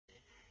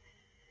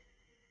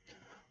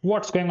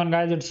What's going on,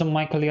 guys? It's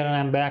Michael here and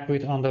I'm back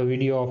with another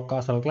video of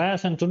Castle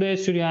Clash, and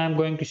today's video I'm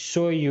going to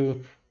show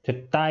you the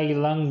Tai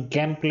Lung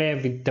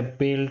gameplay with the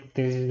build.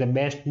 This is the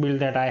best build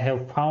that I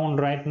have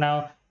found right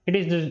now. It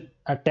is the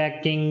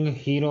attacking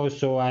hero,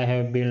 so I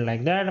have built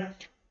like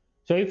that.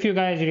 So if you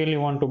guys really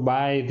want to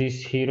buy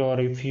this hero, or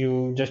if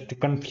you just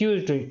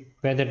confused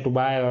whether to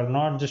buy or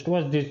not, just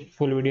watch this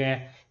full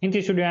video. In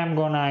this video I'm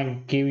gonna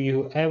give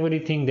you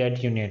everything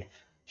that you need.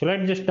 So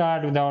let's just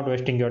start without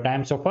wasting your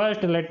time. So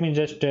first let me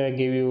just give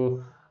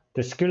you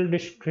the skill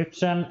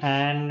description,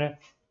 and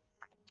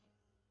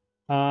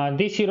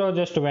this hero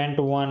just went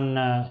one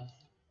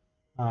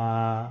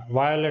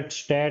violet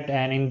stat,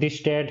 and in this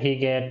stat he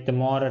get the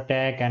more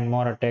attack and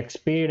more attack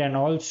speed, and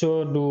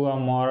also do a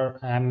more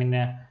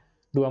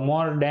do a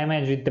more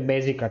damage with the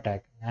basic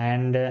attack.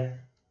 And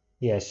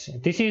yes,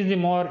 this is the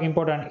more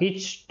important.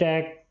 Each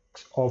stack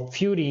of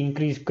fury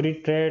increase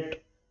crit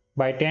rate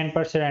by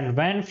 10%, and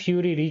when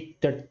fury reach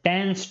the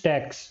 10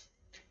 stacks,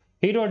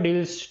 hero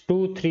deals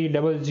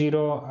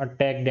 2300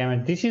 attack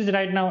damage. This is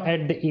right now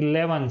at the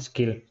 11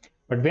 skill,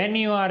 but when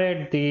you are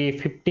at the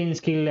 15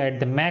 skill, at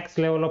the max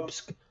level of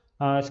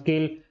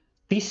skill,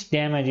 this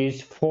damage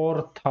is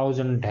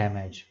 4000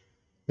 damage,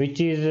 which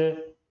is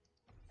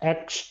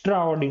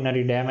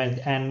extraordinary damage,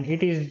 and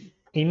it is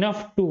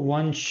enough to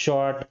one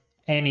shot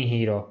any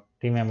hero.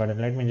 Remember,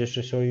 let me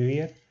just show you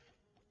here.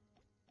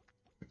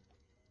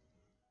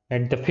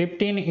 At the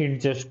 15,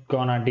 it's just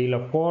gonna deal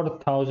a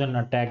 4000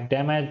 attack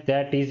damage.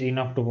 That is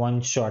enough to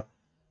one shot.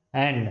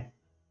 And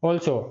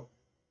also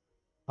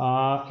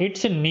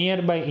it's a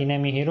nearby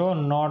enemy hero,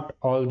 not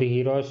all the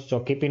heroes, so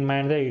keep in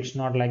mind that it's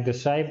not like the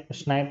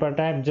sniper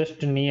type,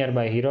 just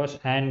nearby heroes,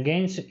 and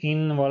gains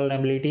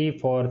invulnerability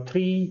for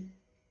 3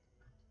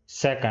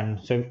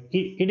 seconds. So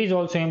it is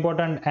also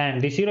important, and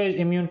this hero is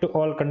immune to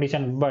all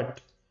condition.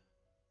 But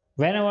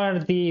whenever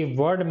the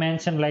word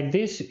mentioned like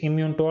this,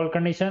 immune to all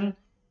condition,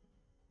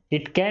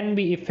 it can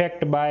be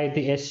affected by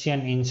the Asian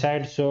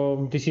inside.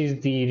 So this is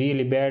the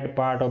really bad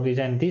part of this,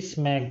 and this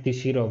makes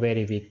this hero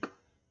very weak,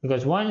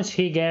 because once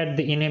he get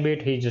the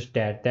inhibit, he just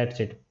dead. That's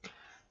it.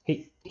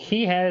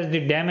 He has the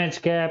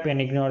damage cap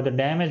and ignore the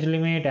damage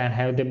limit, and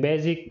have the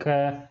basic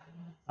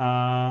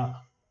the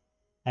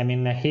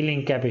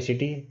healing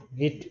capacity.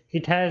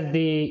 It has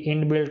the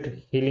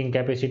inbuilt healing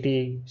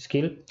capacity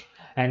skill.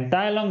 And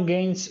Tai Lung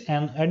gains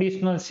an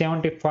additional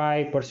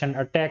 75%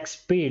 attack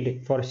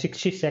speed for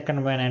 60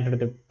 seconds when enter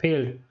the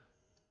field,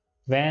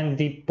 when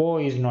the PO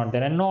is not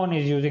there and no one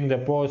is using the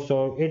PO,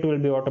 so it will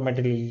be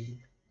automatically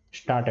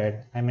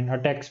started.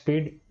 Attack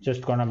speed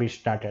just gonna be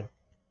started.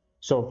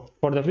 So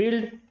for the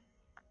field,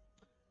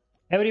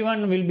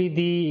 everyone will be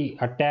the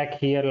attack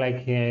here,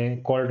 like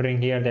cold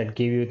ring here, that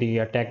give you the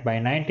attack by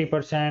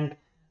 90%.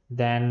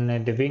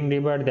 Then the wing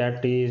rebirth,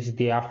 that is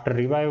the after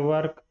revive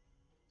work.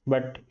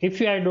 But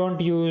if I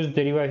don't use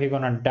the revive, you're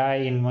gonna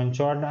die in one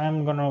shot.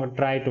 I'm gonna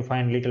try to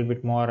find little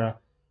bit more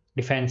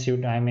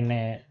defensive.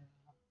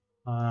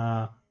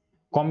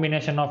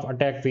 Combination of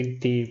attack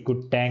with the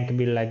good tank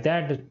build like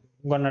that.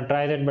 I'm gonna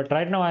try that, but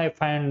right now I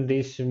find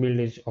this build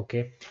is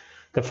okay.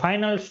 The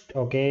finals,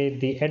 okay,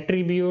 the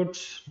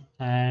attributes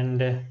and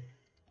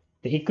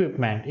the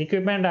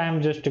equipment I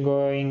am just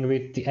going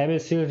with the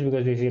abyssals,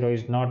 because this hero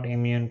is not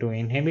immune to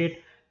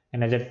inhibit.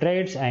 And as a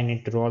traits, I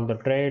need to roll the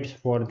traits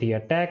for the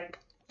attack,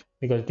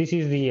 because this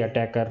is the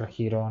attacker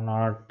hero,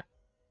 not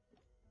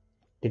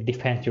the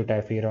defensive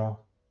type hero.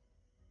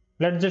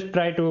 Let's just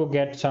try to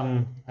get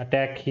some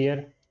attack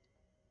here.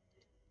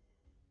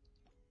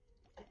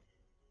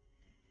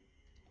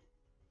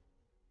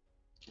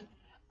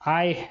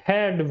 I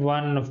had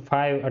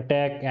 1-5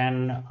 attack,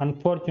 and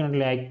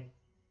unfortunately I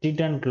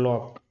didn't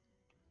lock.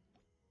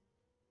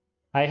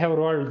 I have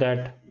rolled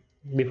that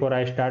before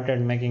I started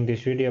making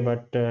this video,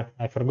 but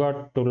I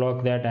forgot to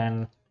lock that,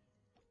 and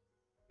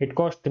it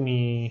cost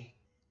me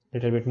a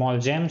little bit more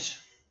gems.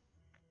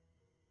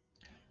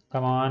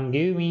 Come on,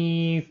 give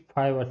me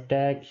 5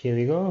 attack. Here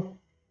we go.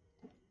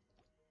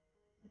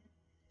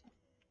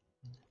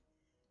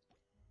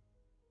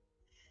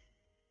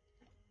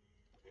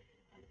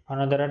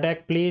 Another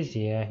attack, please.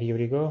 Yeah, here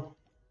we go.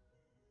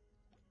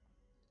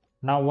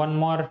 Now one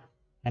more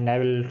and I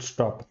will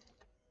stop.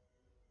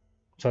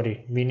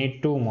 Sorry, we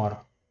need 2 more,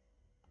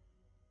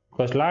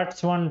 because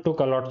last one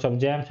took a lot of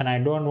gems and I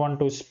don't want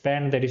to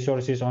spend the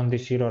resources on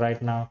this hero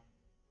right now,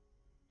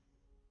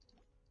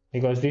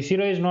 because this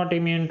hero is not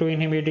immune to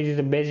inhibit. It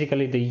is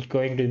basically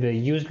going to be the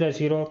useless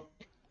hero,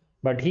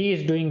 but he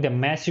is doing the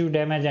massive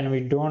damage, and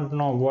we don't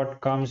know what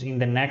comes in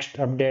the next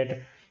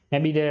update.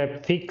 Maybe they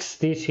fix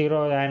this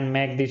hero and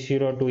make this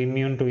hero to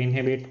immune to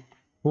inhibit,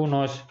 who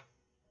knows.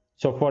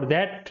 So for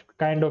that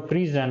kind of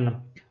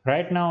reason,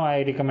 right now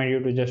I recommend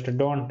you to just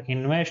don't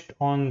invest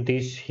on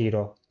this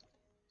hero.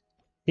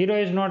 Hero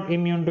is not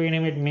immune to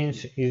inhibit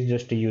means is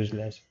just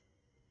useless,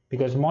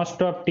 because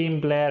most of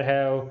team player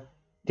have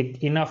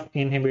enough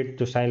inhibit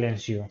to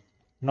silence you,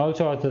 and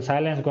also the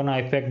silence gonna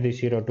affect this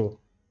hero too,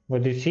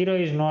 but this hero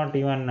is not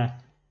even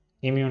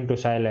immune to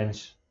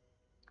silence.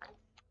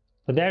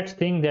 So that's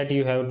thing that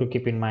you have to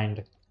keep in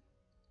mind.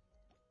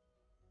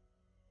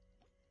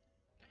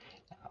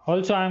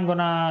 Also, I'm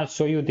gonna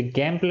show you the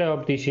gameplay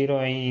of this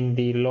hero in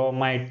the low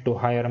might to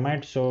higher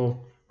might, so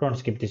don't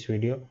skip this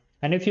video.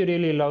 And if you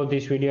really love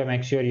this video,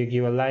 make sure you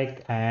give a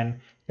like, and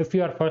if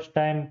you are first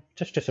time,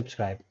 just to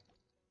subscribe.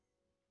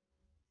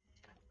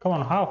 Come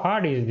on, how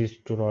hard is this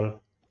to roll?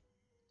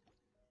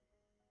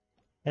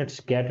 Let's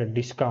get a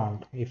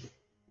discount if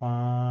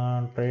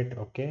rate.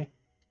 Okay,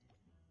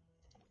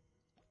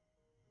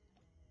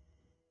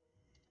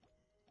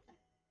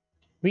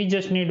 we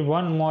just need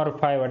one more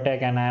 5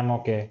 attack and I'm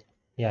okay.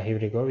 Yeah, here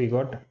we go, we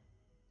got.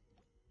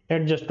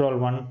 Let's just roll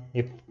one.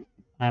 If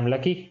I'm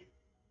lucky,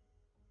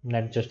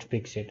 let's just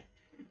fix it.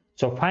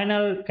 So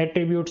final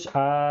attributes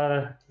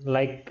are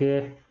like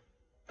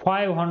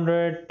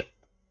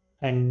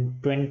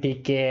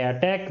 520k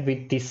attack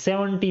with the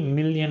 70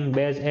 million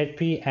base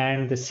HP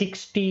and the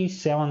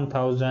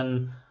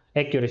 67,000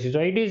 accuracy. So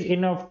it is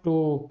enough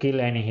to kill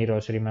any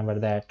heroes, remember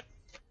that.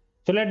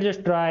 So let's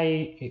just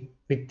try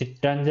with the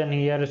dungeon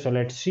here. So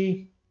let's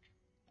see.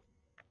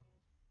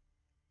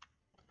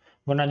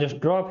 Gonna just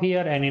drop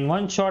here and in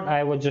one shot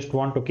I would just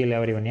want to kill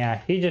everyone.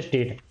 Yeah, he just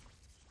did.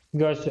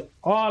 Because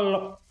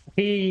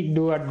he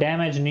do a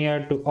damage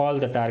near to all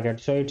the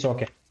targets, so it's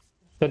okay.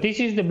 So this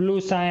is the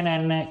blue sign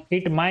and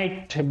it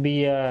might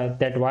be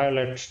that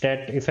violet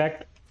stat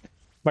effect.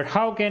 But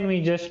how can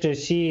we just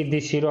see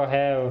this hero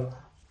have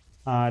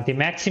the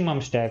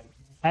maximum stack?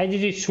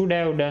 IGG should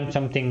have done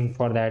something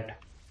for that.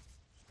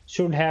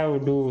 Should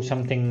have do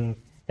something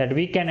that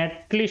we can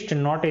at least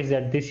notice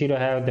that this hero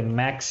have the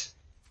max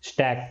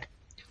stack.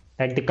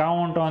 Like the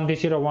count on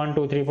this hero 1,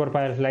 2, 3, 4,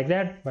 5 like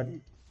that. But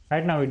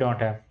right now we don't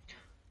have.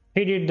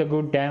 He did the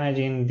good damage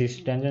in this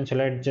dungeon, so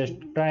let's just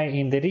try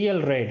in the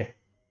real raid.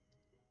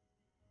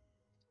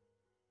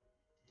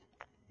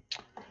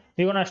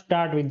 We're gonna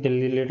start with the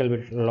little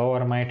bit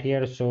lower might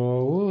here. So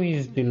who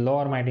is the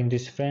lower might in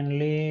this friend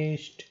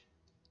list?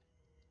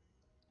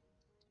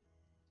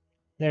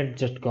 Let's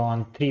just go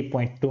on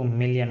 3.2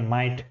 million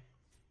might.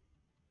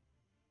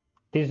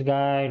 This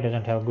guy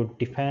doesn't have good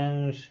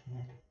defense.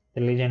 The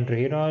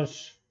legendary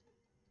heroes.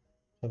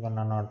 So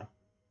gonna not.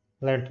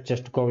 Let's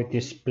just go with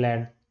this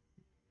plaid.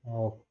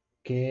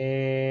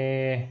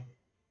 Okay.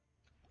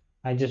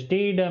 I just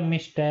did a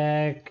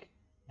mistake.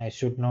 I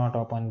should not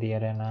open the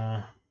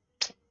arena.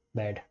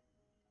 Bad.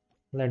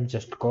 Let's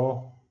just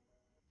go.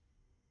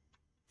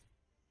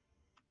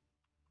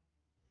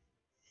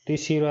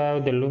 This hero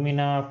have the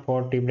Lumina,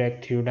 40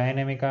 Breakthrough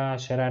Dynamica,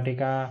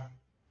 Seratica,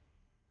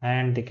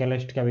 and the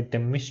Calastica with the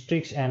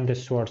Mystics and the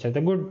Swords. So the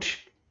good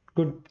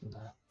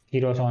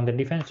heroes on the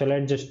defense. So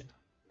let's just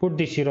put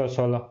this hero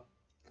solo.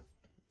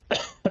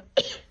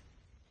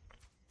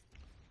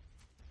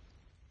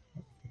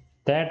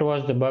 That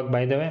was the bug,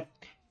 by the way.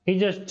 He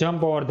just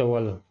jumped over the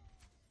wall.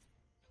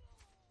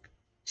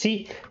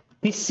 See,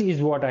 this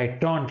is what I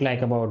don't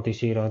like about this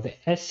hero, the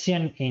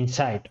Asian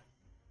insight.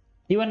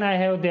 Even I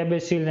have the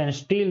Abyssal and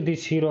still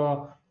this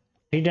hero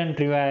didn't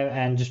revive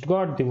and just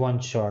got the one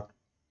shot.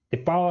 The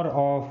power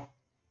of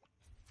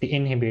the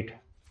inhibit.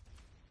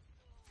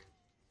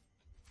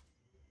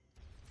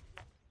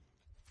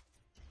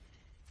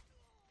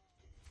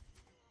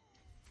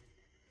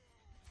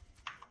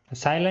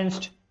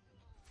 Silenced.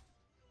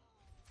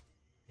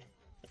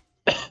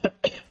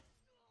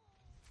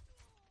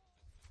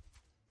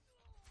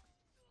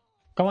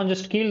 Come on,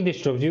 just kill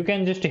these troops. You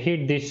can just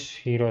hit these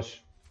heroes.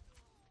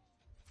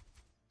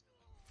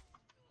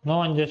 No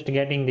one just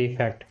getting the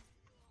effect.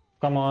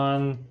 Come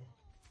on.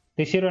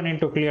 This hero need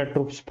to clear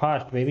troops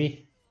fast,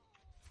 baby.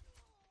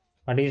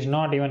 But he's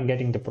not even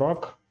getting the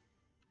proc.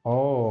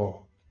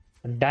 Oh,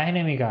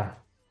 Dynamica.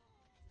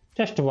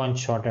 Just one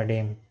shot at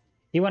him.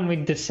 Even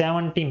with the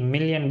 70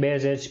 million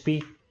base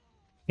HP,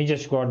 he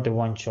just got the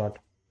one shot.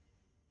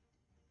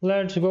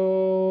 Let's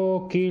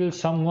go kill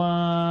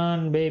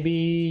someone,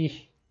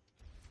 baby.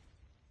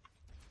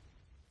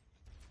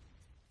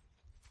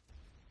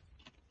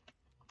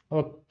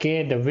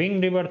 Okay, the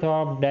wing rebirth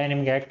of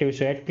dynamic active,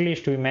 so at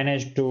least we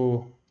managed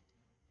to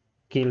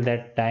kill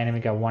that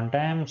dynamic at one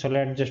time. So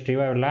let's just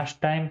revive last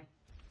time.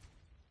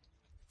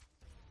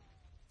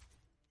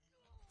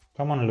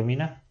 Come on,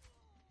 Lumina.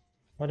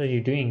 What are you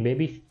doing,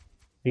 baby?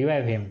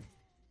 Revive him.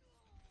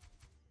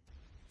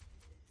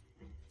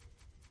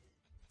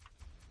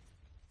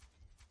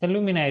 The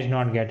Lumina is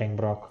not getting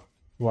Brock.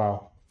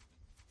 Wow.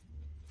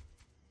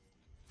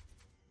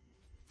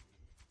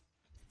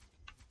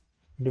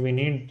 Do we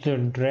need the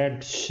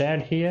dread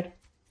shed here?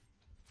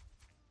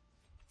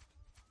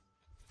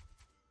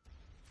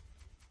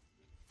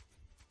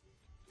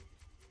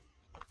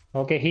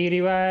 Okay, he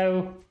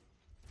revive.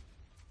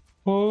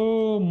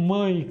 Oh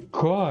my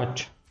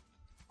god.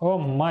 Oh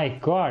my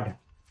god.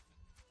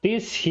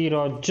 This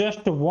hero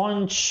just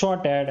one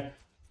shot at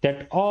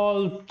that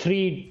all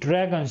three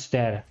dragons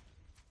there.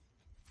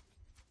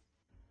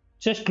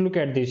 Just look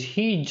at this.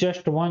 He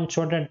just one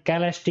shot at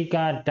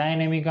Calastica,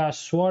 Dynamica,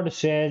 Sword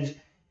Sage,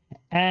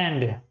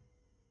 and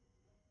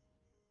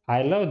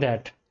I love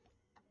that.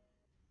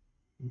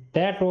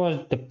 That was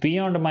the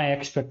beyond my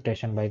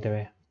expectation, by the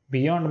way.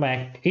 Beyond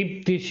my,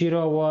 if this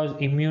hero was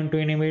immune to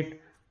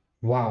inhibit,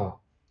 wow.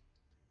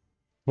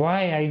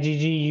 Why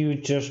IGG you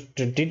just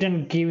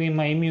didn't give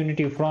him a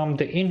immunity from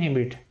the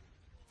inhibit?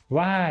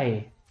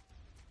 Why?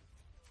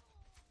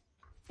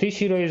 This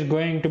hero is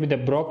going to be the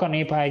broken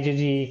if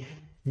IGG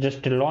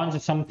just launch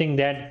something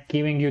that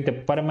giving you the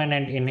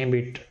permanent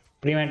inhibit.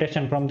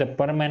 Prevention from the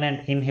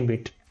permanent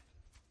inhibit.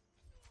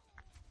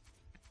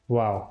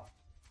 Wow.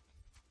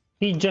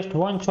 He just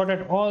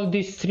one-shotted all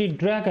these 3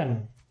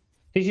 dragon.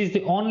 This is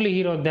the only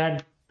hero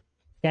that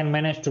can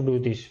manage to do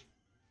this.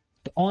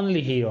 The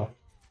only hero.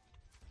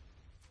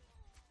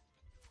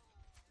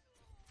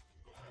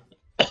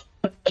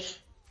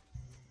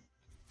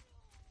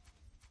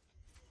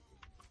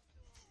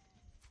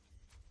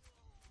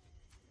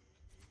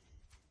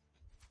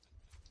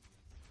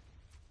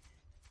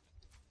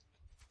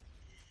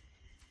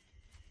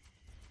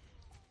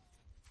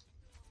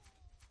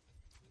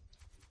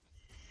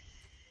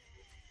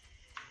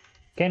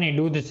 Can he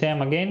do the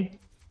same again?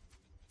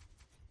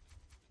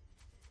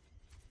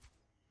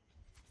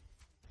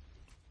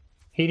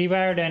 He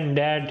revived and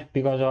dead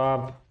because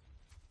of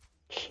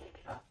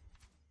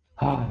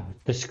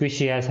the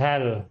squishy as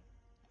hell.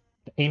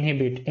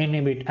 Inhibit,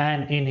 inhibit,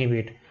 and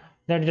inhibit.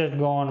 Let's just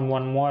go on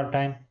one more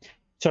time.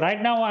 So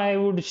right now I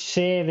would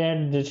say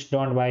that just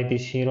don't buy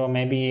this hero.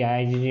 Maybe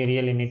IGG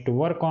really need to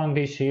work on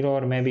this hero,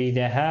 or maybe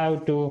they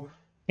have to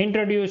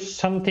introduce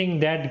something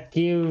that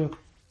give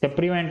the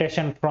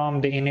prevention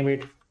from the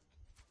inhibit.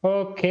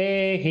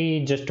 Okay,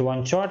 he just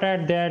one shot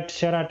at that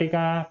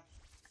Sharatika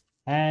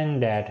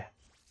and dead.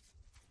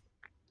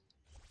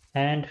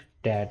 And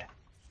dead.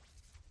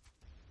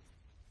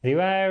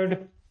 Revived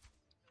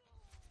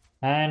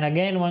and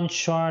again one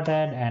shot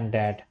at and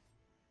dead.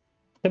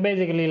 So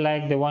basically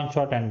like the one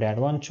shot and dead,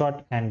 one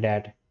shot and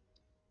dead.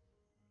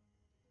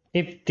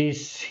 If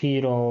this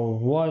hero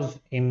was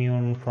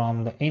immune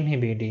from the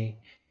inhibitor,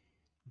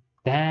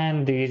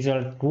 then the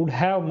result would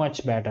have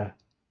much better.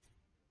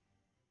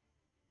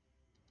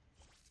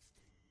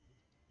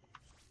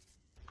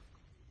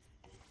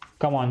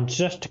 Come on,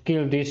 just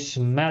kill this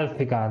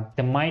Malfika,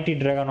 the mighty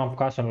dragon of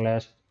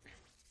Castleless.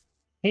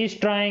 He's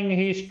trying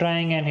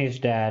and he's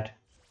dead.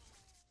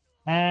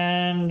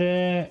 And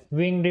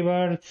wing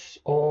rebirths,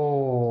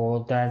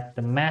 oh, that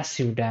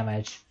massive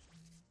damage,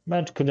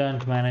 but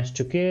couldn't manage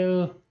to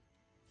kill.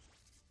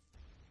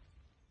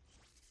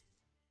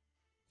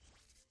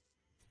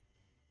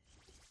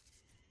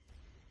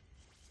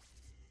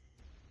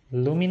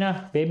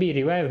 Lumina, baby,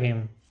 revive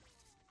him.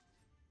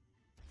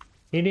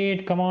 He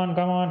did. Come on,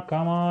 come on,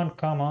 come on,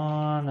 come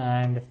on.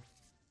 And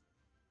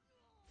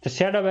the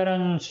Shadow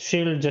Baron's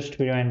shield just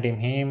preventing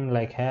him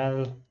like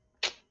hell.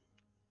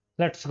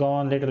 Let's go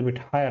on a little bit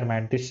higher,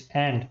 man. This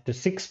end, the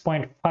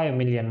 6.5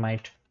 million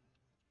might.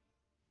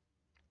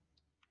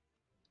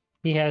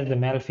 He has the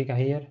Malfika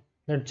here.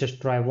 Let's just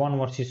try 1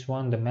 versus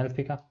 1, the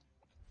Malfika.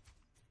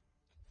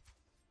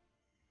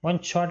 One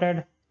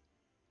shotted.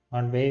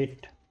 And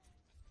wait.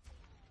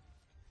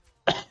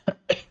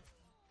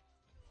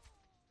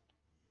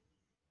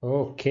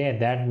 Okay,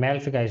 that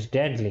Malfika is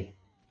deadly.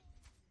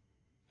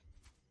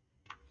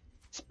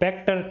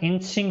 Spectre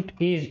Instinct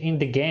is in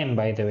the game,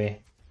 by the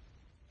way.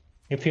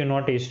 If you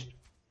noticed,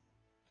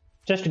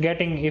 just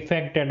getting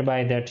affected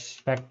by that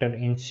Spectre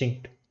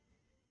Instinct.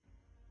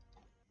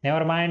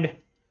 Never mind.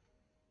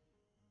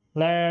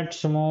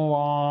 Let's move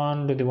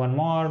on to the one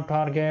more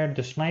target,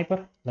 the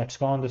sniper. Let's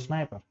go on the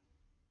sniper.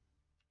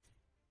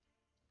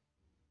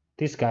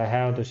 This guy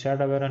have the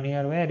Shadow Baron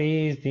here. Where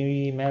is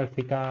the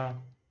Malfika?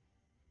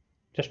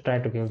 Just try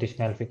to kill this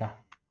Malfika.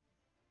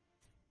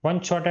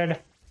 One shotted.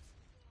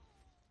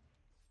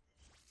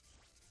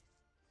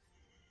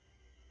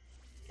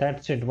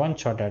 That's it, one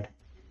shotted.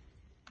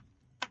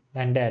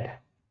 And dead.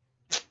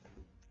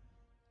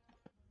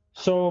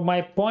 So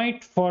my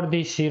point for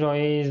this hero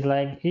is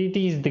like it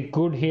is the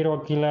good hero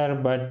killer,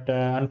 but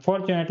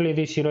unfortunately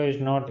this hero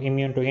is not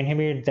immune to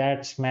inhibit.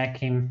 That's make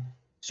him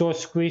so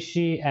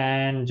squishy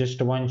and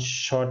just one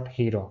shot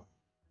hero.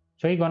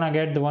 So he gonna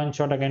get the one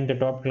shot against the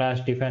top class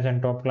defense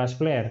and top class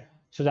player.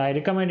 So I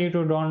recommend you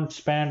to don't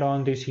spend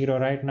on this hero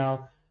right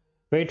now.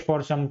 Wait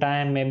for some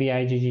time, maybe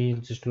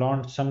IGG just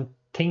launch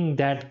something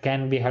that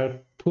can be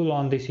helpful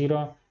on this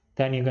hero.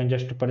 Then you can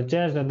just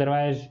purchase.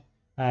 Otherwise,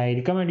 I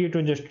recommend you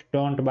to just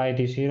don't buy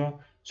this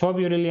hero. So hope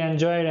you really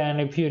enjoyed, and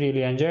if you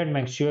really enjoyed,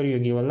 make sure you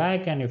give a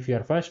like, and if you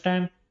are first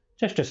time,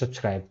 just to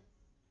subscribe.